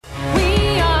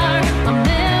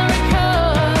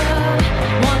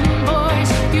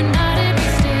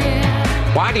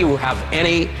Why do you have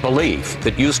any belief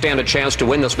that you stand a chance to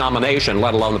win this nomination,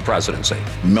 let alone the presidency?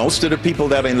 Most of the people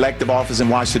that are in elective office in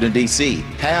Washington, D.C.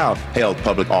 have held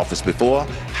public office before.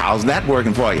 How's that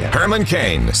working for you? Herman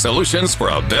Cain, Solutions for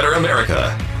a Better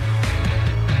America.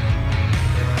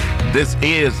 This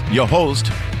is your host,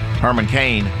 Herman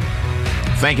Cain.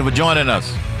 Thank you for joining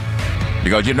us.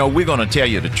 Because, we're going to tell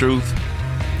you the truth,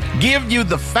 give you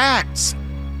the facts,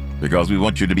 because we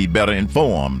want you to be better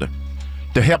informed,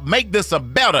 to help make this a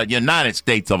better United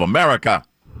States of America.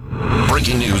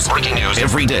 Breaking news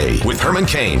every day with Herman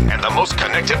Cain and the most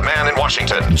connected man in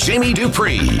Washington, Jamie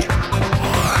Dupree.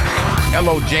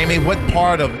 Hello, Jamie. What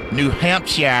part of New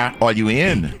Hampshire are you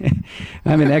in?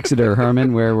 I'm in Exeter,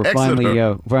 Herman, where we're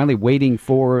finally waiting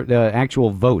for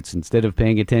actual votes instead of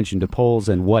paying attention to polls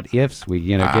and what ifs. We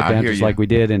get down just like we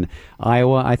did in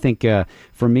Iowa. I think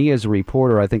for me as a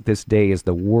reporter, I think this day is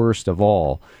the worst of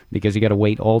all because you got to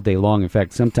wait all day long. In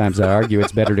fact, sometimes I argue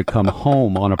it's better to come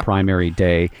home on a primary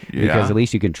day because at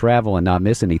least you can travel and not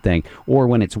miss anything. Or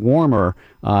when it's warmer,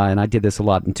 and I did this a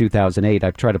lot in 2008,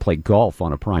 I try to play golf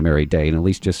on a primary day and at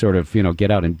least just sort of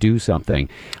get out and do something.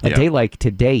 A day like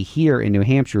today here in New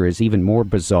Hampshire is even more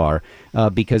bizarre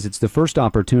because it's the first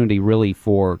opportunity really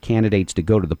for candidates to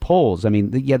go to the polls. I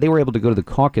mean, they were able to go to the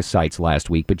caucus sites last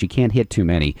week, but you can't hit too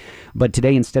many. But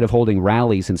today, instead of holding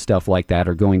rallies and stuff like that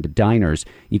or going to diners,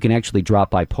 you can actually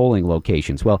drop by polling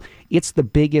locations. Well, it's the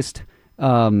biggest...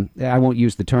 I won't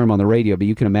use the term on the radio, but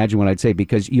you can imagine what I'd say,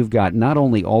 because you've got not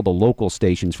only all the local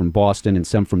stations from Boston and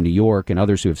some from New York and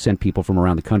others who have sent people from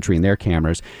around the country in their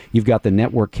cameras. You've got the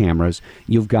network cameras.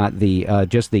 You've got the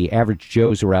just the average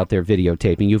Joes who are out there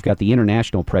videotaping. You've got the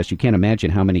international press. You can't imagine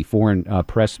how many foreign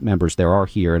press members there are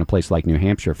here in a place like New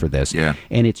Hampshire for this. Yeah.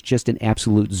 And it's just an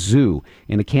absolute zoo.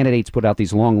 And the candidates put out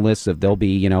these long lists of they'll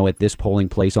be, at this polling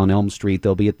place on Elm Street.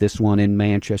 They'll be at this one in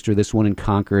Manchester, this one in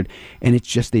Concord. And it's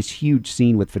just this huge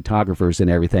scene with photographers and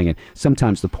everything, and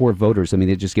sometimes the poor voters,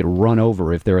 they just get run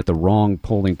over if they're at the wrong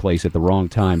polling place at the wrong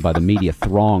time by the media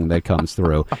throng that comes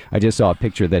through. I just saw a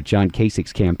picture that John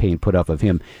Kasich's campaign put up of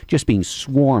him just being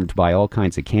swarmed by all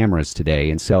kinds of cameras today.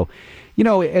 And so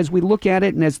as we look at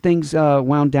it and as things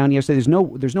wound down yesterday,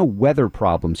 there's no weather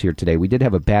problems here today. We did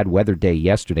have a bad weather day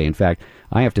yesterday. In fact,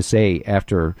 I have to say,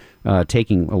 after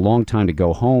taking a long time to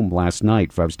go home last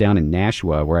night, I was down in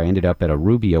Nashua where I ended up at a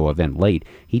Rubio event late.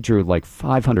 He drew like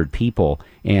 500 people.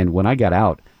 And when I got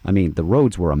out, the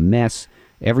roads were a mess.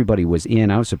 Everybody was in.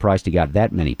 I was surprised he got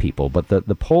that many people. But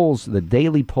the polls, the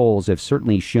daily polls, have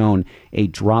certainly shown a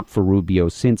drop for Rubio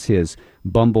since his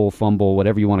fumble,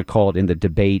 whatever you want to call it, in the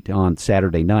debate on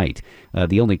Saturday night.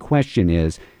 The only question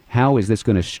is, how is this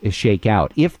going to shake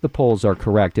out? If the polls are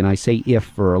correct, and I say if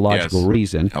for a logical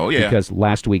reason, because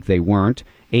last week they weren't.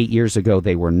 8 years ago,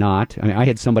 they were not. I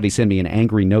had somebody send me an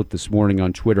angry note this morning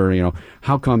on Twitter,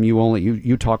 how come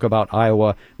you talk about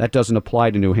Iowa? That doesn't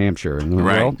apply to New Hampshire. And,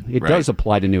 well, it does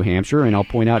apply to New Hampshire, and I'll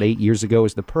point out 8 years ago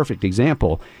is the perfect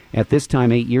example. At this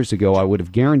time 8 years ago, I would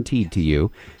have guaranteed to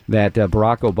you that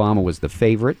Barack Obama was the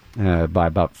favorite by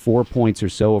about 4 points or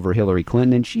so over Hillary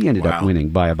Clinton, and she ended up winning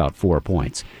by about 4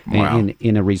 points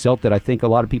in a result that I think a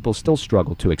lot of people still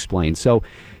struggle to explain. So,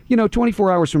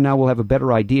 24 hours from now, we'll have a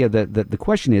better idea. That the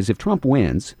question is, if Trump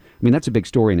wins, that's a big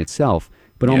story in itself,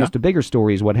 but almost a bigger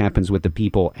story is what happens with the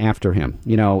people after him.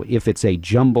 If it's a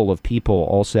jumble of people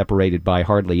all separated by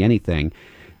hardly anything,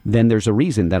 then there's a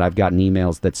reason that I've gotten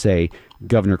emails that say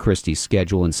Governor Christie's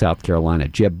schedule in South Carolina,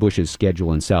 Jeb Bush's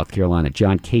schedule in South Carolina,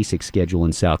 John Kasich's schedule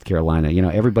in South Carolina.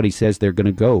 Everybody says they're going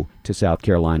to go to South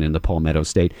Carolina in the Palmetto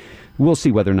State. We'll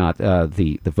see whether or not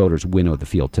the voters winnow the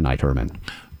field tonight, Herman.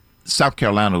 South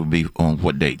Carolina will be on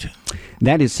what date?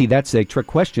 That's a trick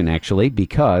question, actually,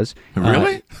 because...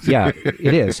 Really? Yeah,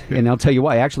 it is. And I'll tell you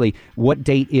why. Actually, what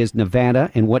date is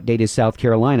Nevada and what date is South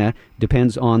Carolina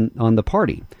depends on the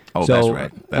party. Oh,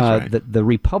 so, that's right. The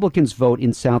Republicans vote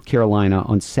in South Carolina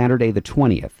on Saturday the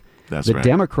 20th. The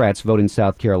Democrats vote in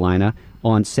South Carolina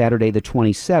on Saturday the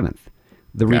 27th.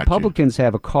 The Republicans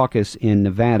have a caucus in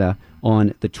Nevada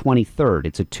on the 23rd.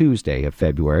 It's a Tuesday of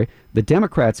February. The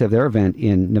Democrats have their event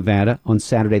in Nevada on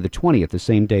Saturday the 20th, the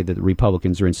same day that the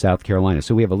Republicans are in South Carolina.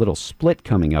 So we have a little split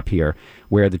coming up here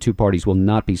where the two parties will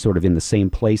not be sort of in the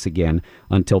same place again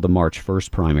until the March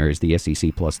 1st primaries, the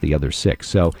SEC plus the other six.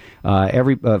 So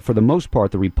for the most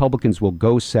part, the Republicans will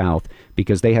go south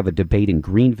because they have a debate in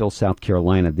Greenville, South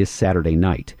Carolina this Saturday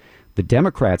night. The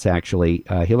Democrats, actually,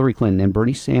 Hillary Clinton and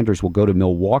Bernie Sanders, will go to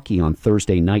Milwaukee on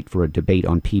Thursday night for a debate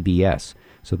on PBS.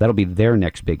 So that'll be their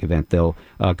next big event. They'll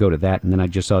go to that. And then I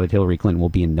just saw that Hillary Clinton will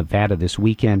be in Nevada this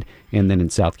weekend and then in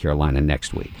South Carolina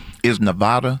next week. Is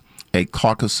Nevada a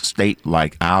caucus state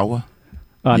like Iowa?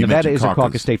 Nevada is a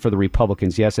caucus state for the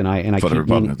Republicans, yes, and I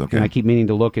keep meaning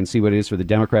to look and see what it is for the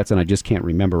Democrats, and I just can't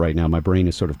remember right now. My brain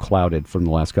is sort of clouded from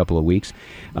the last couple of weeks.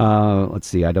 Let's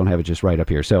see, I don't have it just right up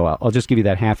here, so I'll just give you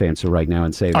that half answer right now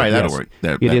and say that that'll work.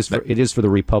 It is for the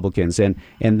Republicans, and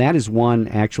that is one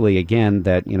actually again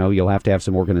that you'll have to have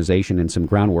some organization and some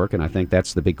groundwork, and I think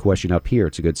that's the big question up here.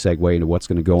 It's a good segue into what's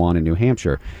going to go on in New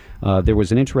Hampshire. There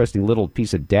was an interesting little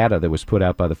piece of data that was put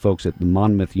out by the folks at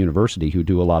Monmouth University who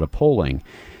do a lot of polling,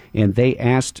 and they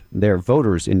asked their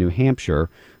voters in New Hampshire,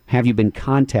 have you been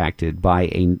contacted by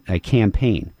a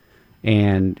campaign,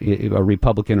 and a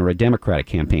Republican or a Democratic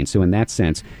campaign? So in that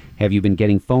sense, have you been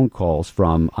getting phone calls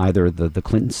from either the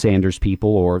Clinton-Sanders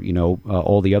people or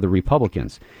all the other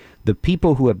Republicans? The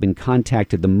people who have been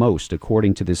contacted the most,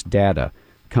 according to this data,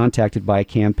 contacted by a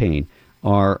campaign,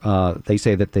 they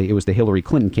say that it was the Hillary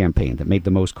Clinton campaign that made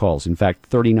the most calls. In fact,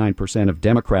 39% of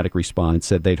Democratic respondents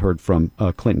said they'd heard from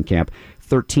Clinton camp.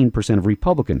 13% of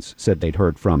Republicans said they'd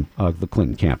heard from the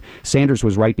Clinton camp. Sanders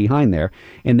was right behind there.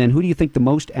 And then who do you think the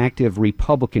most active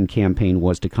Republican campaign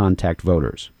was to contact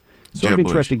voters? Sort of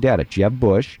interesting data. Jeb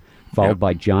Bush, followed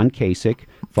by John Kasich,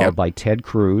 followed by Ted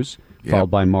Cruz,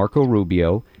 followed by Marco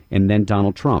Rubio, and then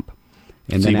Donald Trump.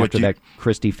 And then after that,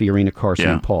 Christie, Fiorina, Carson,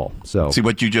 and Paul. So, see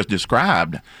what you just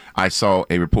described. I saw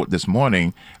a report this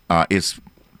morning.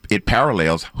 It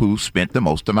parallels who spent the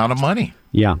most amount of money.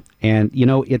 Yeah, and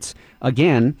it's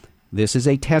again, this is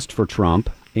a test for Trump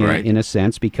in a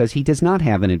sense because he does not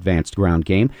have an advanced ground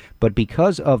game, but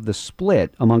because of the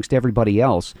split amongst everybody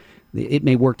else, it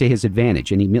may work to his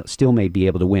advantage, and he still may be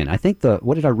able to win. I think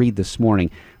what did I read this morning?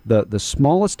 The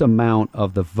smallest amount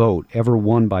of the vote ever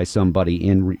won by somebody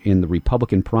in the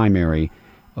Republican primary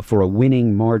for a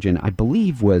winning margin, I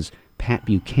believe, was Pat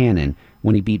Buchanan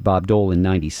when he beat Bob Dole in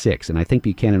 '96, and I think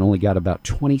Buchanan only got about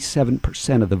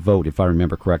 27% of the vote, if I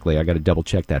remember correctly. I got to double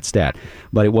check that stat,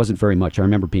 but it wasn't very much. I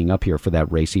remember being up here for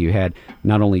that race. So you had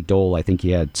not only Dole, I think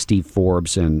you had Steve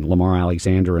Forbes and Lamar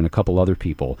Alexander and a couple other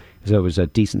people. So it was a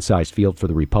decent-sized field for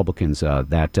the Republicans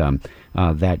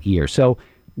that year. So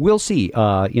we'll see.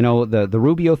 The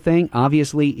Rubio thing,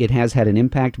 obviously, it has had an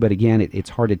impact, but again, it's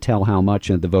hard to tell how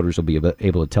much, and the voters will be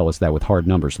able to tell us that with hard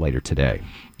numbers later today.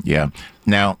 Yeah.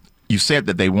 Now, you said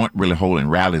that they weren't really holding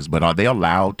rallies, but are they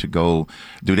allowed to go?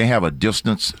 Do they have a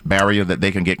distance barrier that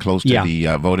they can get close to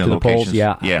the voting locations? Polls,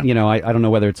 yeah. I don't know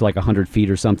whether it's like 100 feet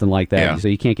or something like that, so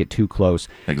you can't get too close.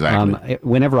 Exactly.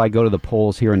 Whenever I go to the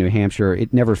polls here in New Hampshire,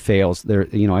 it never fails. I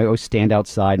always stand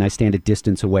outside and I stand a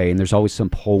distance away, and there's always some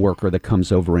poll worker that comes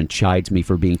over and chides me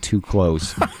for being too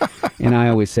close. And I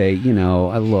always say,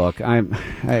 look,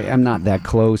 I'm not that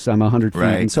close. I'm 100 feet,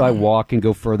 and so I walk and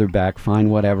go further back. Fine,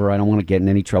 whatever. I don't want to get in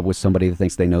any trouble with somebody that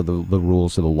thinks they know the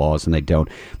rules of the laws and they don't.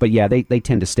 But yeah, they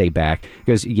tend to stay back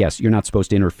because, yes, you're not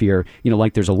supposed to interfere.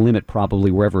 Like there's a limit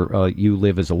probably wherever you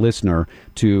live as a listener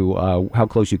to how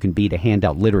close you can be to hand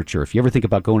out literature. If you ever think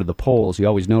about going to the polls, you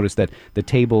always notice that the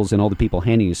tables and all the people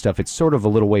handing you stuff, it's sort of a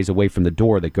little ways away from the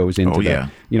door that goes into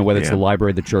whether it's the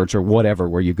library, the church, or whatever,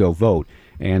 where you go vote.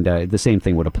 And the same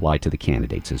thing would apply to the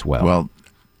candidates as well. Well,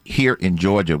 here in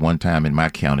Georgia, one time in my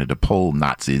county, the poll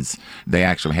Nazis, they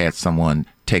actually had someone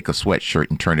take a sweatshirt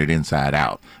and turn it inside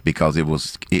out because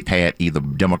it had either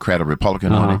Democrat or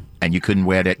Republican on it, and you couldn't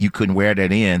wear that. You couldn't wear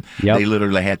that in. Yep. They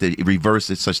literally had to reverse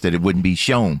it such that it wouldn't be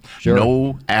shown. Sure.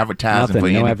 No advertising for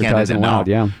any candidate. Allowed,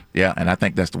 yeah, and I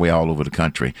think that's the way all over the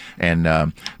country.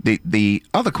 And the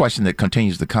other question that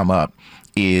continues to come up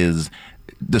is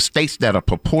the states that are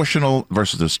proportional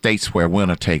versus the states where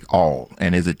winner take all.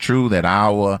 And is it true that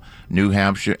Iowa, New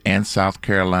Hampshire, and South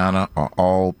Carolina are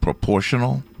all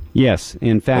proportional? Yes.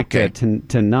 In fact,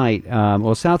 tonight,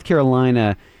 South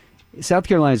Carolina is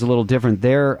a little different.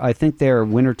 I think they're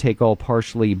winner take all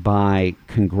partially by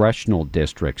congressional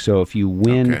district. So if you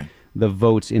win the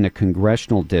votes in a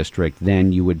congressional district,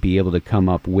 then you would be able to come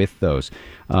up with those.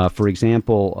 For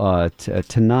example,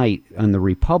 tonight on the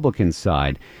Republican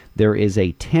side, there is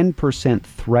a 10%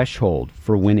 threshold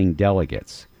for winning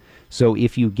delegates. So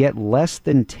if you get less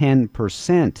than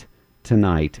 10%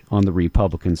 tonight on the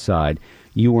Republican side,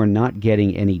 you are not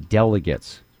getting any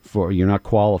delegates. You're not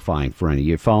qualifying for any.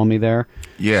 You follow me there?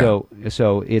 Yeah.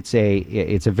 So it's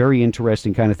a very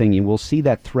interesting kind of thing. And we'll see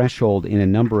that threshold in a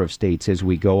number of states as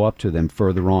we go up to them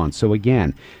further on. So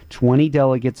again, 20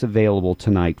 delegates available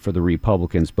tonight for the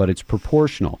Republicans, but it's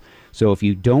proportional. So if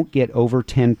you don't get over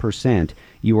 10%,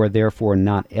 you are therefore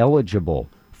not eligible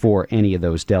for any of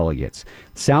those delegates.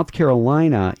 South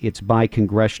Carolina, it's by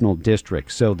congressional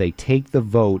district, so they take the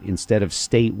vote instead of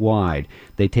statewide.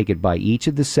 They take it by each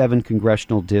of the 7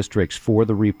 congressional districts for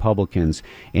the Republicans,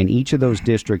 and each of those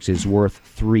districts is worth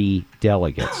 3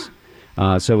 delegates.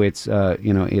 So it's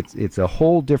it's a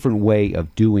whole different way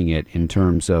of doing it in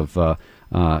terms of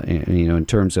in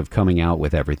terms of coming out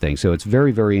with everything. So it's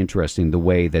very, very interesting the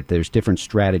way that there's different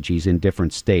strategies in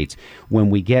different states. When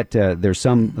we get there's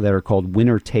some that are called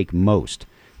winner take most.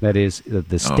 That is,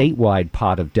 the statewide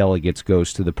pot of delegates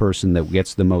goes to the person that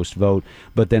gets the most vote,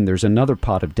 but then there's another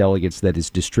pot of delegates that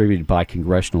is distributed by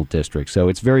congressional districts. So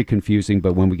it's very confusing,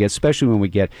 but especially when we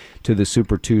get to the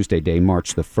Super Tuesday day,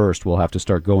 March the 1st, we'll have to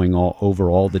start going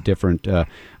over all the different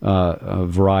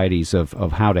varieties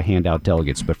of how to hand out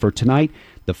delegates. But for tonight,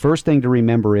 the first thing to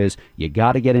remember is you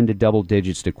got to get into double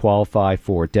digits to qualify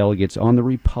for delegates on the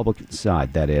Republican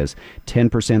side. That is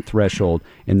 10% threshold,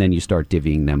 and then you start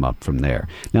divvying them up from there.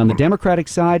 Now, on the Democratic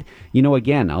side,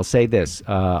 again, I'll say this.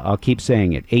 I'll keep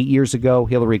saying it. 8 years ago,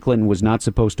 Hillary Clinton was not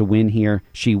supposed to win here.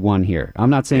 She won here.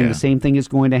 I'm not saying the same thing is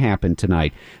going to happen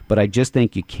tonight, but I just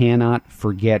think you cannot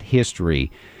forget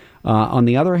history. On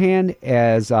the other hand,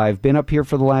 as I've been up here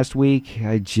for the last week,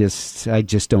 I just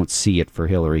don't see it for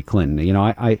Hillary Clinton.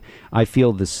 I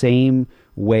feel the same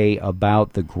way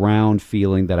about the ground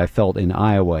feeling that I felt in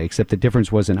Iowa, except the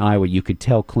difference was in Iowa, you could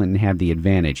tell Clinton had the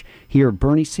advantage. Here,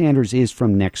 Bernie Sanders is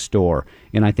from next door,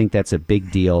 and I think that's a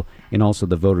big deal, and also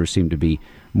the voters seem to be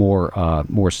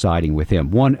more siding with him.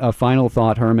 One final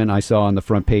thought, Herman, I saw on the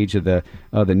front page of the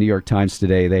New York Times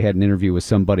today, they had an interview with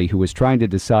somebody who was trying to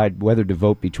decide whether to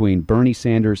vote between Bernie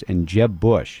Sanders and Jeb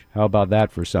Bush. How about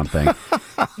that for something?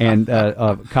 And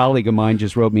a colleague of mine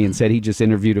just wrote me and said he just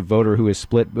interviewed a voter who was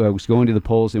going to the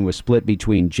polls and was split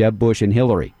between Jeb Bush and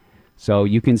Hillary. So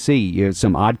you can see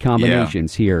some odd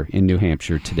combinations here in New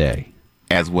Hampshire today.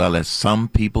 As well as some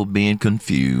people being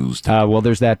confused. Well,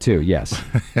 there's that too, yes.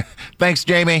 Thanks,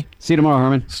 Jamie. See you tomorrow,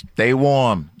 Herman. Stay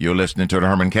warm. You're listening to The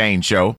Herman Cain Show.